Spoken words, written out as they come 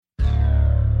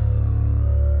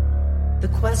The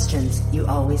questions you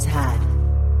always had.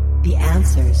 The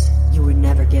answers you were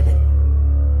never given.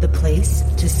 The place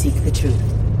to seek the truth.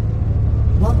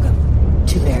 Welcome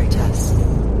to Veritas.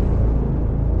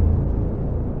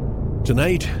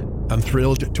 Tonight, I'm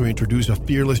thrilled to introduce a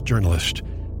fearless journalist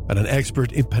and an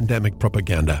expert in pandemic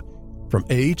propaganda, from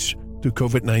AIDS to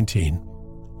COVID-19.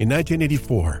 In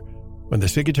 1984, when the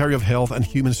Secretary of Health and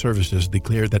Human Services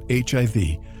declared that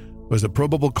HIV was the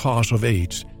probable cause of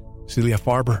AIDS, Celia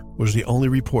Farber was the only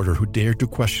reporter who dared to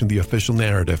question the official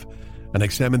narrative and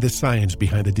examine the science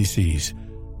behind the disease.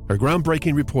 Her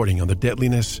groundbreaking reporting on the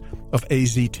deadliness of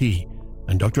AZT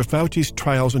and Dr. Fauci's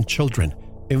trials on children,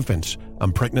 infants,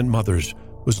 and pregnant mothers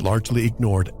was largely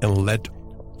ignored and led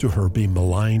to her being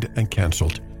maligned and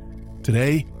canceled.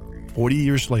 Today, 40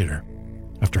 years later,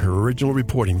 after her original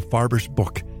reporting, Farber's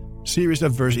book, Serious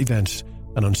Adverse Events,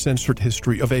 An Uncensored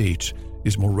History of AIDS,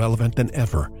 is more relevant than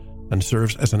ever and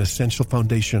serves as an essential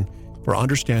foundation for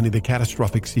understanding the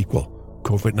catastrophic sequel,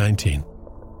 COVID-19.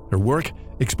 Her work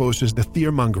exposes the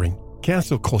fear-mongering,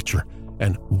 cancel culture,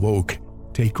 and woke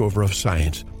takeover of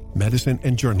science, medicine,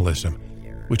 and journalism,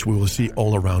 which we will see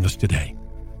all around us today.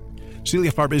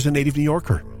 Celia Farber is a native New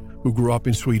Yorker who grew up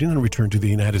in Sweden and returned to the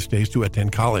United States to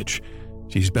attend college.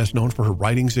 She's best known for her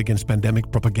writings against pandemic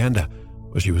propaganda,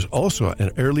 but she was also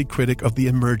an early critic of the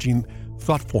emerging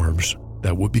thought forms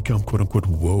that would become quote-unquote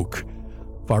woke.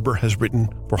 Farber has written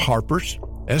for Harper's,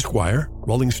 Esquire,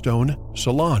 Rolling Stone,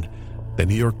 Salon, the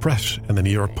New York Press, and the New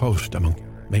York Post, among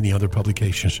many other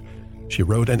publications. She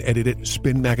wrote and edited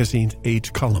Spin Magazine's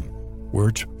AIDS column,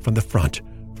 Words from the Front,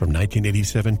 from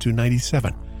 1987 to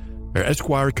 97. Her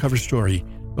Esquire cover story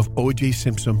of O.J.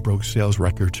 Simpson broke sales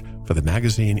records for the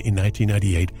magazine in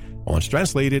 1998 and was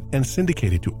translated and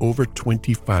syndicated to over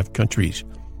 25 countries.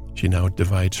 She now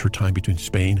divides her time between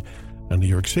Spain and New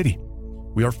York City.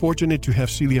 We are fortunate to have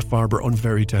Celia Farber on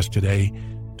Veritas today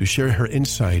to share her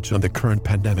insights on the current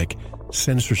pandemic,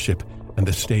 censorship, and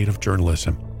the state of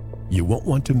journalism. You won't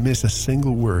want to miss a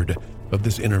single word of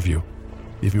this interview.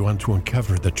 If you want to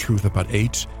uncover the truth about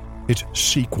AIDS, its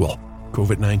sequel,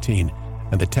 COVID-19,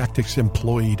 and the tactics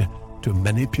employed to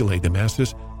manipulate the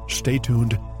masses, stay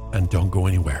tuned and don't go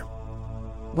anywhere.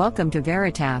 Welcome to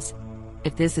Veritas.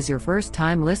 If this is your first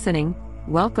time listening,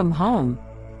 welcome home.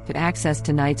 To access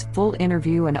tonight's full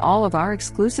interview and all of our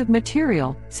exclusive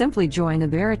material, simply join the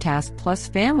Veritas Plus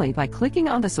family by clicking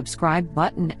on the subscribe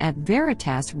button at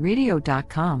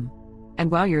veritasradio.com.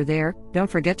 And while you're there, don't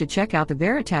forget to check out the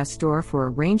Veritas store for a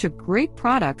range of great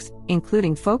products,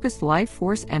 including focused life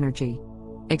force energy.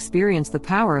 Experience the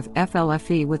power of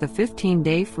FLFE with a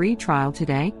 15-day free trial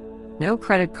today. No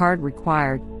credit card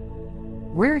required.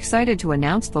 We're excited to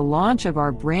announce the launch of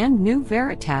our brand new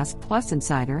Veritas Plus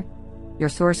Insider, your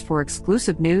source for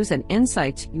exclusive news and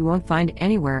insights you won't find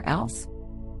anywhere else.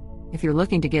 If you're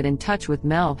looking to get in touch with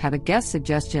Mel, have a guest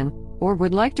suggestion, or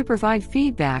would like to provide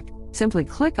feedback, simply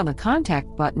click on the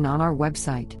contact button on our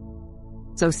website.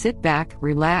 So sit back,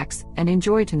 relax, and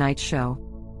enjoy tonight's show.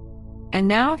 And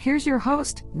now, here's your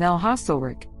host, Mel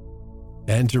Hostelrick.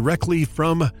 And directly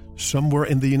from somewhere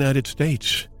in the United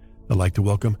States, I'd like to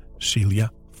welcome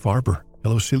Celia Farber.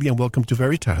 Hello, Celia, and welcome to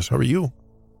Veritas. How are you?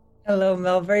 Hello,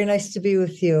 Mel. Very nice to be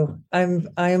with you. I'm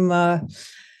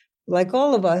like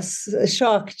all of us,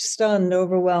 shocked, stunned,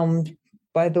 overwhelmed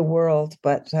by the world,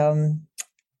 but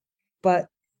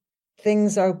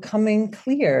things are coming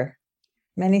clear.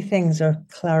 Many things are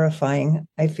clarifying,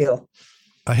 I feel.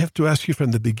 I have to ask you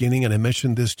from the beginning, and I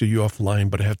mentioned this to you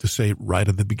offline, but I have to say it right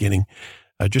at the beginning.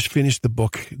 I just finished the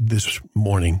book this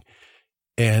morning,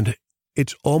 and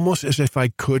it's almost as if I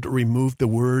could remove the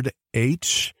word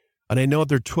AIDS. And I know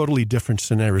they're totally different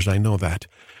scenarios. I know that.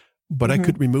 But I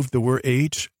could remove the word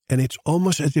AIDS, and it's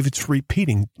almost as if it's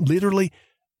repeating, literally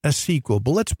a sequel.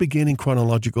 But let's begin in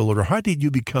chronological order. How did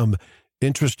you become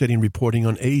interested in reporting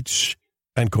on AIDS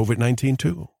and COVID-19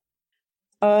 too?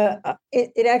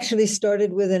 It actually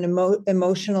started with an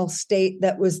emotional state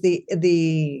that was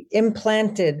the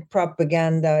implanted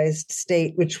propagandized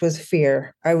state, which was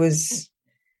fear. I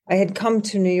had come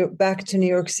to back to New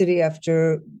York City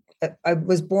after I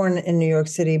was born in New York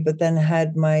City, but then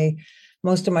had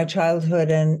most of my childhood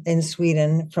in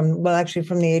Sweden from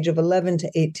the age of 11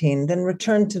 to 18, then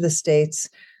returned to the States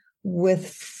with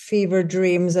fever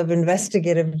dreams of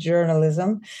investigative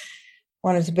journalism.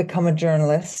 Wanted to become a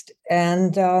journalist.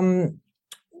 And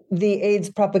the AIDS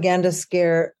propaganda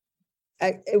scare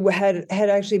had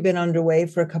actually been underway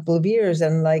for a couple of years.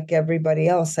 And like everybody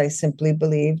else, I simply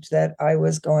believed that I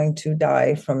was going to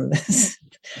die from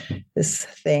this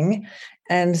thing.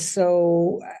 And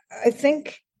so I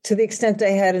think to the extent I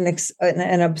had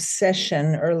an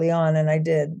obsession early on, and I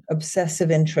did,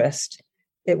 obsessive interest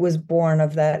It was born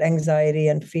of that anxiety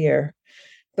and fear,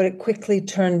 but it quickly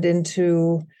turned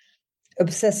into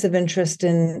obsessive interest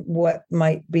in what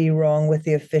might be wrong with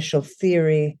the official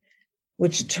theory,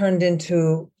 which turned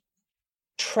into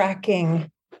tracking,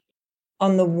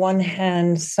 on the one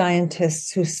hand,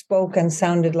 scientists who spoke and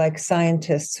sounded like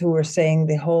scientists who were saying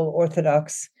the whole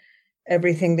orthodox,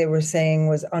 everything they were saying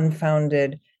was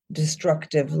unfounded,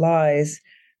 destructive lies,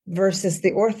 versus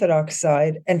the orthodox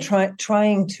side, and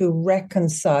trying to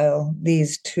reconcile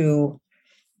these two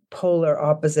polar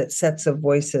opposite sets of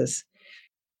voices.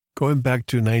 Going back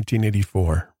to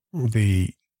 1984, the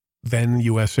then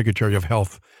U.S. Secretary of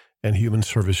Health and Human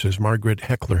Services, Margaret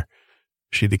Heckler,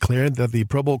 she declared that the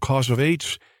probable cause of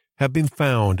AIDS had been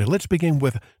found. And let's begin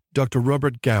with Dr.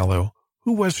 Robert Gallo.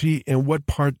 Who was he and what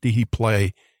part did he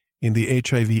play in the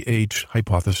HIV/AIDS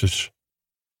hypothesis?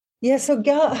 Yeah, so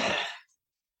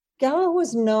Gallo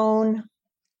was known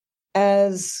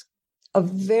as a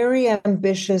very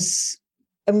ambitious,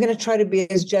 I'm going to try to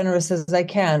be as generous as I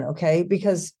can, okay?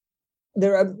 Because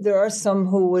there are some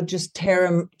who would just tear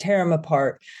him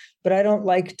apart, but I don't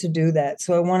like to do that.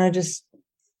 So I want to just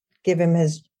give him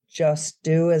his just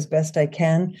due as best I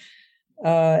can.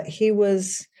 He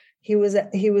was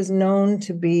known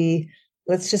to be,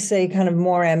 let's just say, kind of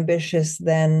more ambitious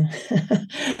than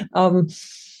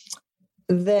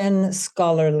than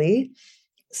scholarly.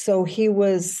 So he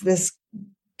was this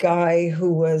guy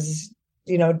who was,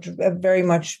 very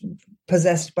much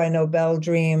possessed by Nobel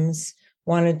dreams,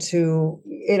 wanted to,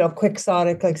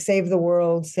 quixotic, like save the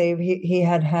world, he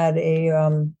had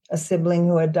a sibling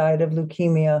who had died of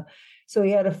leukemia. So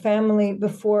he had a family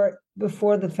before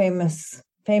the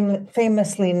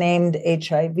famously named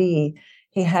HIV.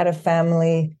 He had a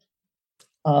family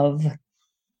of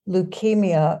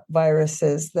leukemia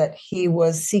viruses that he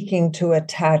was seeking to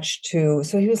attach to.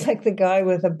 So he was like the guy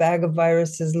with a bag of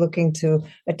viruses looking to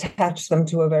attach them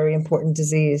to a very important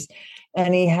disease.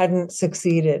 And he hadn't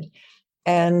succeeded.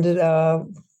 And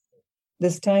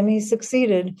this time he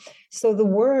succeeded. So the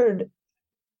word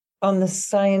on the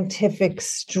scientific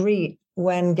street,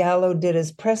 when Gallo did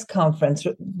his press conference,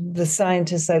 the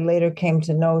scientists I later came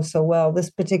to know so well, this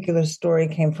particular story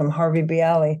came from Harvey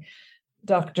Bialy,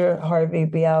 Dr. Harvey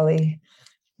Bialy.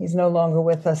 He's no longer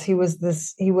with us. He was the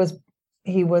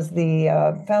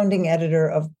founding editor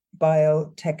of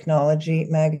Biotechnology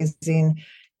magazine,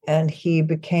 and he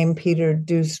became Peter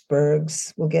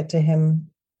Duesberg's, we'll get to him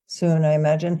soon, I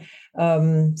imagine,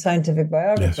 scientific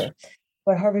biographer. Yes.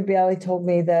 But Harvey Bialy told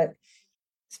me that,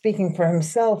 speaking for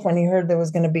himself, when he heard there was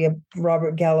going to be a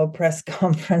Robert Gallo press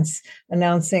conference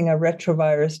announcing a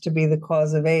retrovirus to be the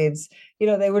cause of AIDS,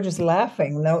 they were just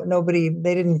laughing.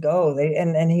 They didn't go.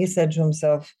 And he said to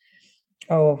himself,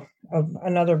 "Oh,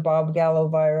 another Bob Gallo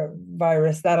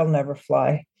virus, that'll never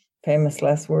fly." Famous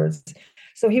last words.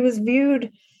 So he was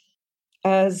viewed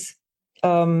as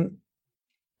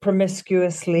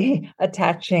promiscuously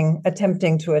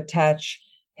attempting to attach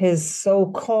his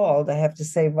so-called, I have to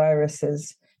say,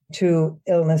 viruses to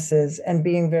illnesses, and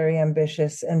being very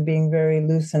ambitious and being very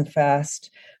loose and fast.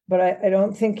 But I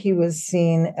don't think he was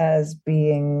seen as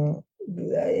being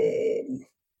the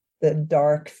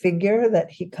dark figure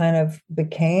that he kind of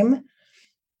became.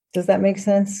 Does that make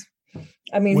sense?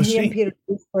 I mean, he and Peter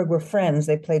Duesberg were friends.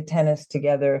 They played tennis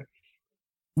together.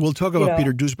 We'll talk about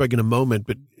Peter Duesberg in a moment,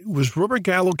 but was Robert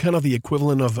Gallo kind of the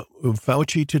equivalent of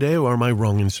Fauci today, or am I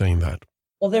wrong in saying that?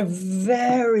 Well, they're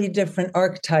very different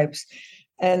archetypes.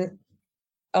 And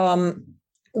the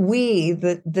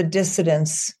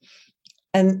dissidents,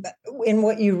 and in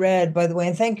what you read, by the way,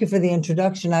 and thank you for the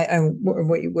introduction,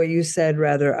 what you said,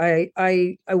 rather, I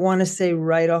want to say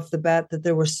right off the bat that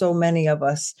there were so many of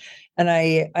us, and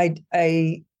I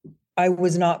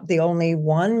was not the only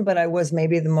one, but I was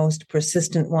maybe the most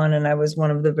persistent one, and I was one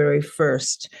of the very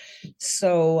first.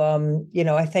 So,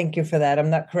 I thank you for that. I'm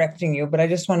not correcting you, but I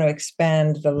just want to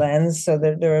expand the lens so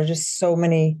that there are just so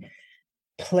many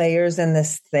players in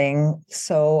this thing.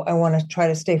 So I want to try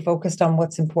to stay focused on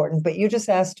what's important. But you just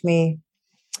asked me,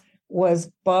 was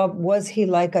he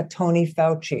like a Tony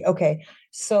Fauci? Okay,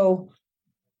 so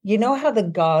you know how The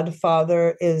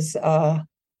Godfather is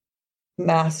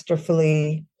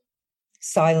masterfully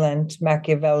silent,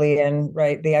 Machiavellian,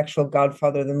 right? The actual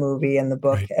Godfather, the movie and the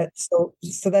book. Right. So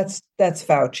that's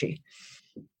Fauci.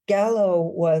 Gallo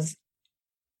was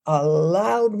a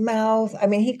loudmouth. I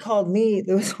mean, he called me.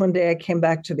 There was one day I came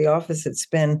back to the office at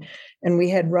Spin, and we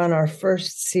had run our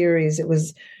first series. It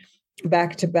was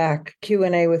back-to-back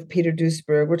Q&A with Peter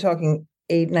Duesberg. We're talking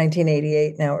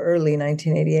 1988 now, early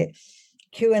 1988.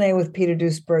 Q&A with Peter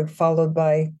Duesberg, followed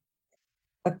by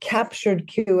a captured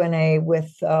Q&A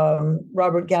with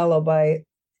Robert Gallo by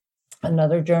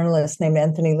another journalist named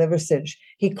Anthony Liversidge.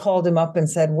 He called him up and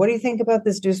said, "What do you think about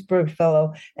this Duisburg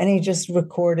fellow?" And he just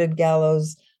recorded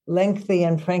Gallo's lengthy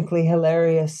and frankly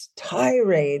hilarious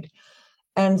tirade.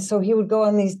 And so he would go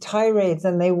on these tirades,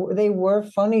 and they were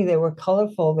funny, they were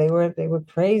colorful, they were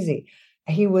crazy.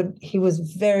 He was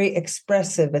very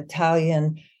expressive,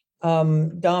 Italian,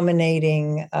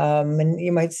 dominating, and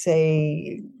you might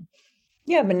say,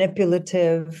 yeah,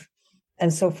 manipulative,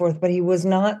 and so forth. But he was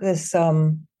not this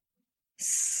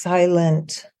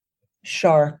silent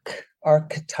shark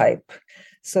archetype.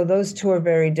 So those two are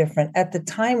very different. At the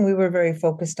time, we were very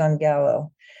focused on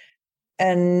Gallo.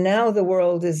 And now the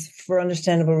world is, for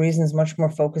understandable reasons, much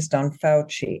more focused on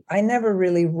Fauci. I never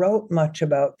really wrote much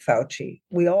about Fauci.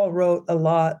 We all wrote a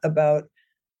lot about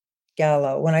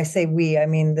Gallo. When I say we, I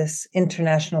mean this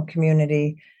international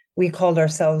community. We called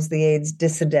ourselves the AIDS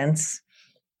dissidents.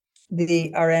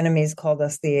 Our enemies called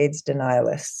us the AIDS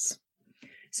denialists.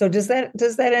 So does that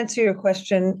answer your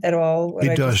question at all?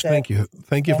 It does. Thank you.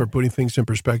 Thank you for putting things in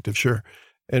perspective. Sure.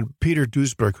 And Peter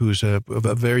Duisberg, who's a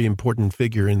very important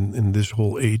figure in this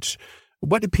whole AIDS,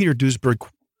 what did he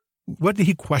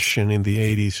question in the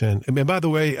 80s? And by the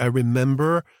way, I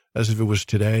remember, as if it was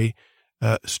today,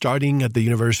 starting at the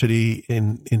university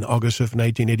in August of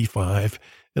 1985,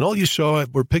 and all you saw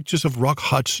were pictures of Rock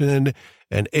Hudson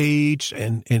and AIDS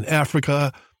and in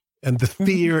Africa and the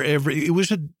fear. It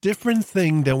was a different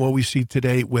thing than what we see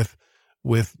today with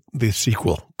the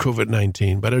sequel,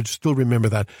 COVID-19, but I still remember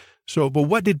that. So, but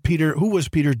who was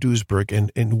Peter Duisberg,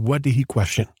 and what did he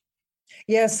question?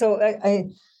 Yeah, so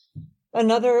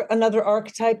another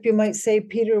archetype, you might say.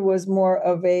 Peter was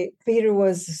a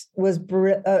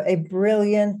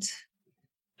brilliant,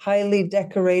 highly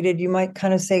decorated, you might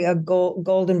kind of say a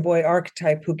golden boy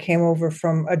archetype who came over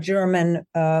from a German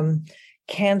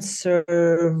cancer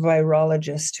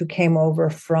virologist who came over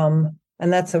from,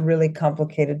 and that's a really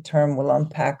complicated term. We'll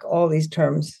unpack all these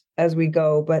terms as we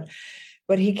go, but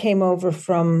he came over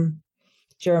from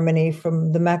Germany,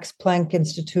 from the Max Planck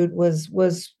Institute, was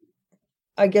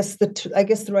I guess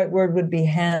the right word would be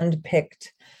handpicked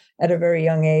at a very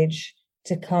young age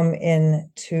to come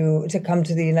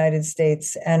to the United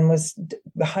States, and was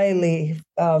highly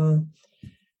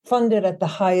funded at the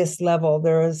highest level.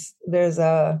 There's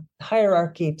a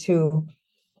hierarchy to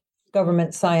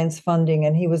government science funding,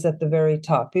 and he was at the very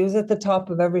top. He was at the top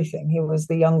of everything. He was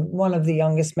one of the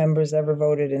youngest members ever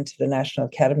voted into the National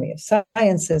Academy of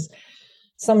Sciences.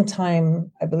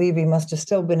 Sometime, I believe he must have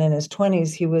still been in his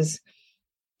 20s. He was,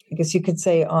 I guess you could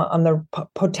say, on the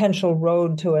potential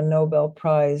road to a Nobel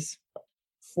Prize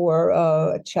for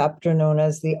a chapter known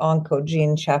as the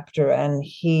Oncogene chapter. And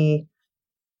he,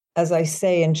 as I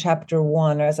say in chapter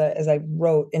 1, as I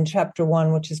wrote in chapter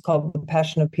 1, which is called The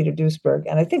Passion of Peter Duisberg,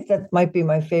 and I think that might be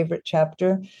my favorite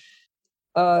chapter.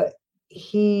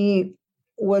 He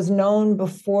was known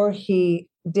before he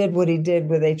did what he did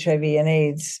with HIV and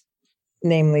AIDS,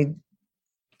 namely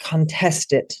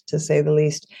contest it, to say the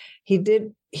least.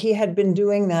 He had been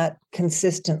doing that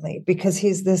consistently because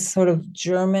he's this sort of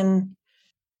German,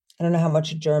 I don't know how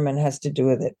much German has to do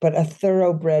with it, but a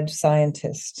thoroughbred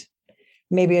scientist.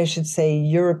 Maybe I should say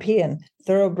European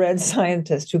thoroughbred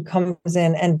scientist who comes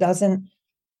in and doesn't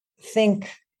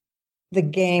think the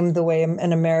game the way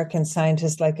an American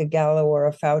scientist like a Gallo or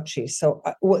a Fauci. So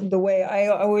the way I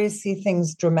always see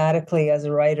things dramatically as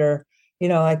a writer,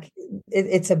 like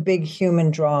it's a big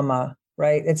human drama,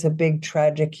 right? It's a big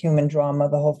tragic human drama,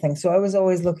 the whole thing. So I was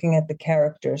always looking at the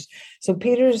characters. So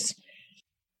Peter's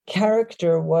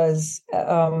character was,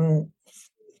 I'm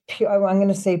going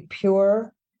to say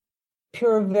pure,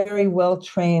 very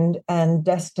well-trained and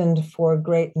destined for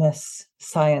greatness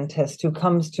scientist who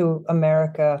comes to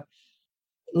America,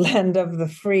 land of the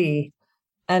free,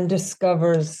 and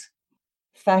discovers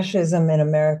fascism in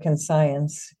American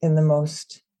science in the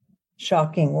most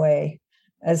shocking way,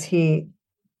 as he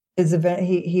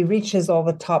reaches all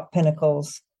the top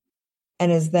pinnacles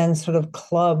and is then sort of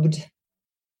clubbed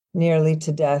nearly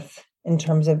to death in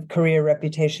terms of career,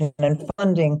 reputation, and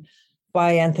funding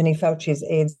by Anthony Fauci's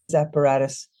AIDS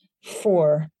apparatus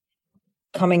for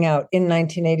coming out in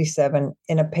 1987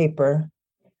 in a paper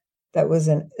that was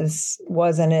and is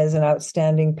an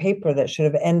outstanding paper that should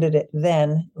have ended it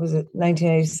then. It was a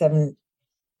 1987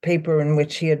 paper in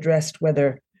which he addressed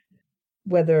whether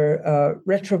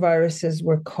retroviruses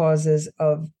were causes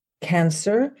of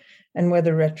cancer and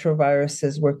whether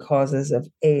retroviruses were causes of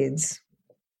AIDS.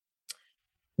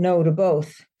 No to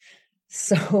both.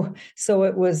 So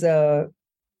it was a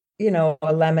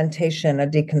lamentation, a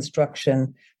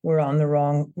deconstruction. We're on the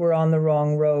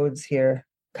wrong roads here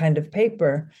kind of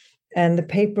paper. And the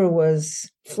paper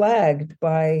was flagged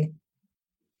by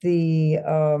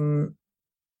the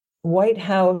White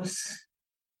House,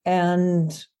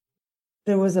 and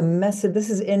there was a message. This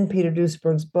is in Peter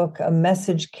Duesberg's book. A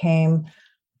message came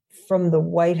from the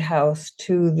White House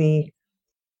to the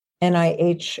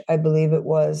NIH, I believe it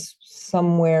was,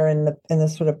 somewhere in the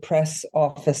sort of press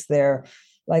office there,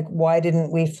 like, why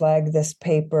didn't we flag this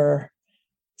paper?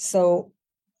 So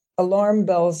alarm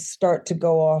bells start to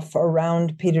go off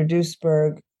around Peter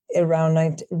Duesberg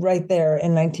right there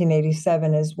in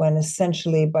 1987 is when,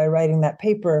 essentially, by writing that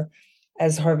paper,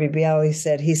 as Harvey Bialy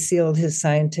said, he sealed his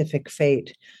scientific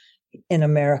fate in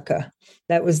America.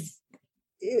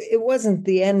 It wasn't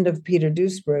the end of Peter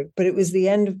Duesberg, but it was the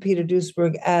end of Peter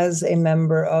Duesberg as a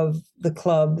member of the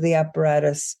club, the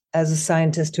apparatus, as a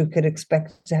scientist who could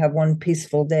expect to have one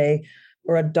peaceful day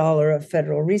or $1 of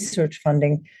federal research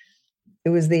funding. It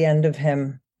was the end of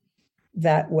him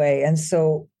that way. And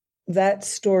so that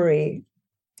story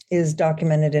is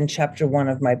documented in chapter 1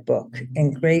 of my book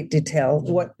in great detail,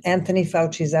 what Anthony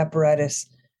Fauci's apparatus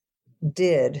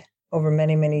did over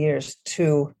many, many years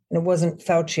and it wasn't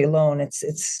Fauci alone.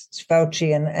 It's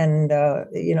Fauci and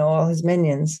all his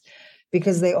minions,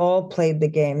 because they all played the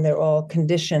game. They're all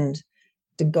conditioned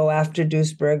to go after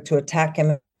Duesberg, to attack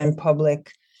him in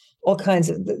public. All kinds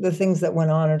of the things that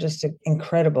went on are just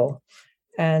incredible.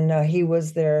 And he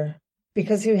was there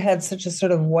because he had such a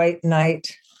sort of white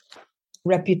knight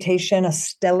reputation, a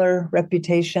stellar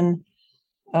reputation.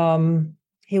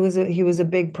 He was a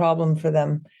big problem for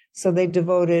them. So they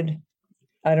devoted,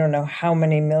 I don't know how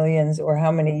many millions or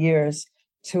how many years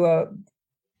to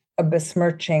a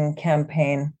besmirching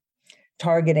campaign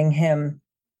targeting him.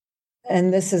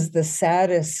 And this is the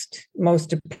saddest,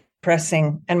 most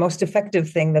depressing, and most effective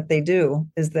thing that they do,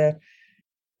 is the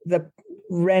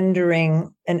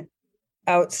rendering an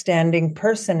outstanding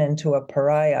person into a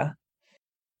pariah.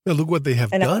 Well, look what they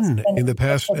have done in the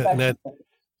past.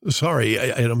 Sorry,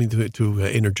 I don't mean to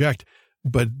interject,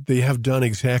 but they have done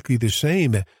exactly the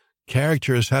same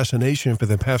character assassination for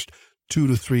the past 2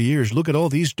 to 3 years. Look at all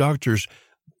these doctors,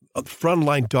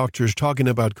 frontline doctors, talking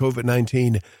about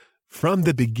COVID-19 from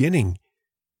the beginning.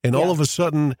 And all of a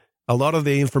sudden, a lot of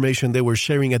the information they were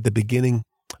sharing at the beginning,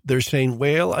 they're saying,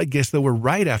 well, I guess they were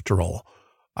right after all.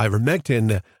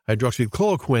 Ivermectin,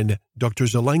 hydroxychloroquine, Dr.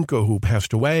 Zelenko, who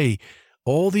passed away,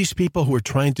 all these people who are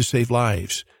trying to save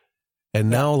lives. And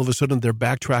now all of a sudden they're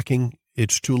backtracking.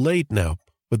 It's too late now.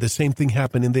 But the same thing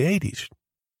happened in the 80s.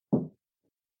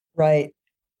 Right.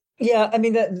 Yeah. I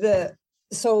mean,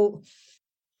 so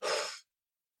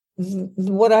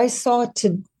what I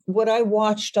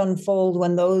watched unfold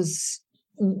when those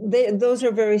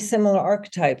are very similar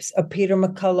archetypes, a Peter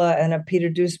McCullough and a Peter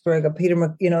Duesberg,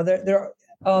 they're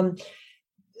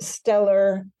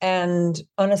stellar and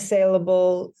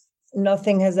unassailable.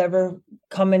 Nothing has ever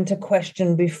come into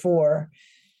question before.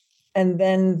 And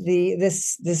then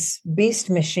this beast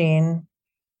machine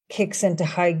kicks into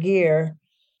high gear.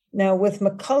 Now with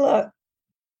McCullough,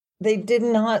 they did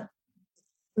not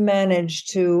manage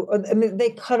to,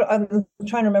 I'm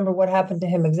trying to remember what happened to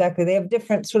him exactly. They have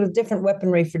different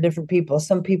weaponry for different people.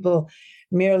 Some people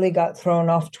merely got thrown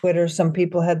off Twitter. Some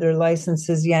people had their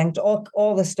licenses yanked.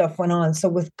 All the stuff went on. So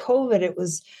with COVID, it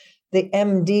was the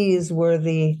MDs were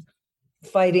the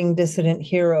fighting dissident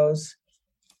heroes.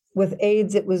 With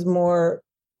AIDS, it was more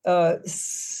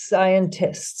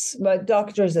scientists, but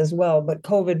doctors as well. But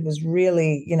COVID was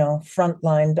really,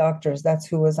 frontline doctors. That's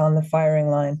who was on the firing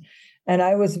line. And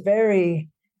I was very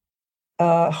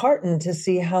heartened to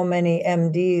see how many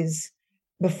MDs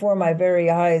before my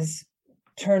very eyes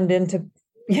turned into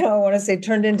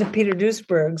Peter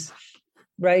Duesbergs,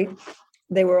 right?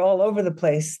 They were all over the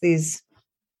place, these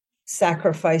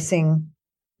sacrificing,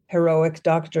 heroic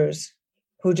doctors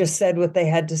who just said what they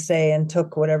had to say and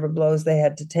took whatever blows they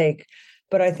had to take.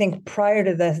 But I think prior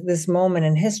to this moment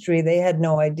in history, they had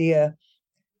no idea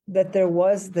that there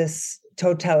was this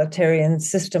totalitarian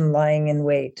system lying in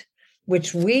wait,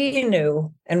 which we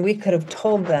knew and we could have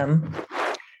told them,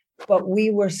 but we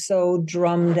were so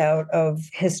drummed out of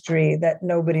history that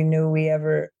nobody knew we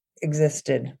ever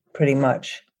existed, pretty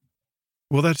much.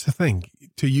 Well, that's the thing.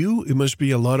 To you, it must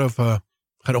be a lot of, I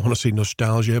don't want to say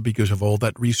nostalgia because of all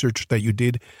that research that you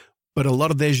did, but a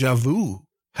lot of déjà vu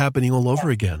happening all over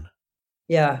again.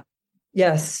 Yeah.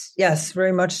 Yes,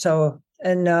 very much so.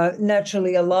 And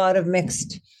naturally, a lot of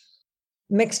mixed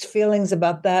feelings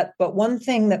about that. But one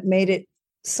thing that made it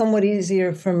somewhat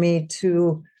easier for me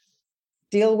to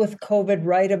deal with COVID,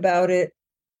 write about it,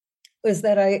 was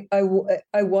that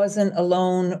I wasn't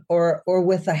alone or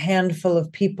with a handful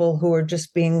of people who were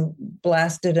just being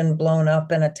blasted and blown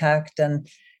up and attacked and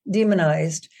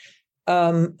demonized.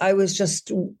 I was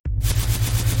just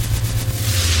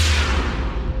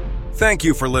Thank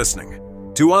you for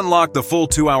listening. To unlock the full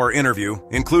 2-hour interview,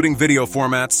 including video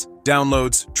formats,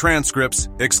 downloads, transcripts,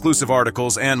 exclusive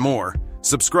articles, and more,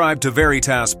 subscribe to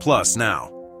Veritas Plus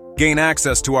now. Gain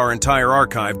access to our entire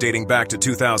archive dating back to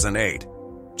 2008.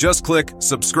 Just click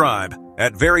subscribe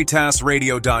at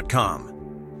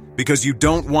veritasradio.com. Because you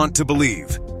don't want to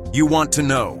believe, you want to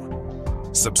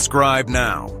know. Subscribe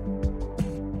now.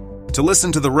 To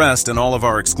listen to the rest and all of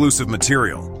our exclusive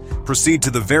material, proceed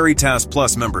to the Veritas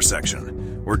Plus member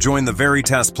section, or join the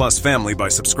Veritas Plus family by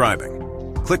subscribing.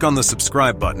 Click on the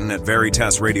subscribe button at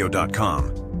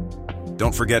veritasradio.com.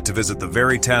 Don't forget to visit the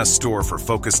Veritas store for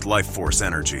focused life force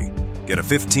energy. Get a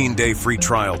 15-day free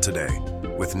trial today,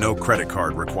 with no credit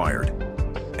card required.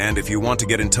 And if you want to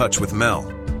get in touch with Mel,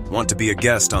 want to be a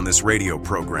guest on this radio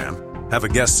program, have a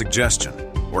guest suggestion,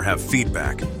 or have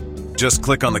feedback, just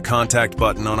click on the contact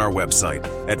button on our website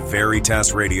at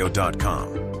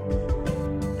veritasradio.com.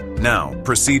 Now,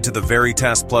 proceed to the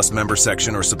Veritas Plus member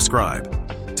section or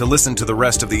subscribe to listen to the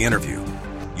rest of the interview.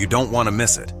 You don't want to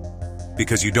miss it.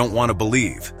 Because you don't want to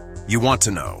believe, you want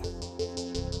to know.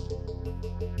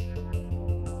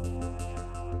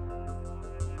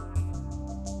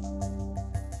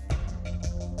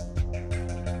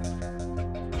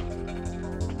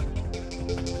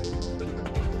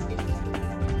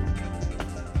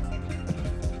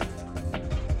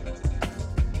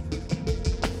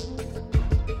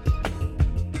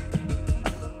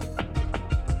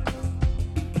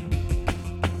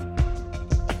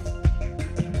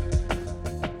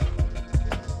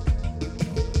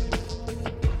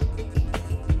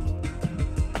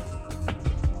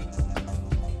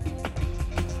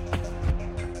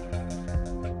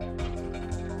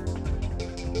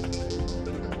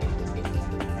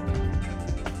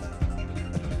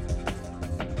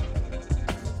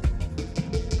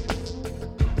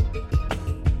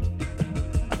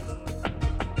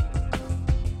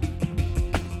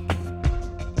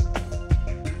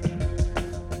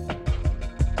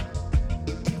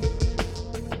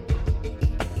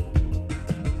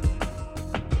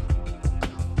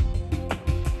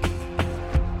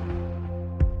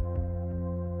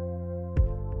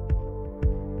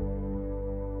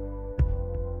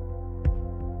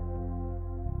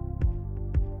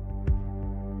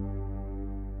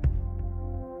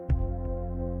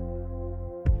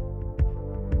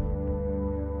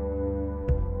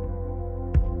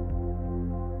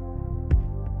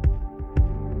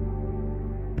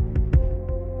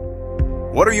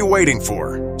 What are you waiting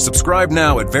for? Subscribe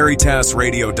now at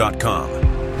veritasradio.com.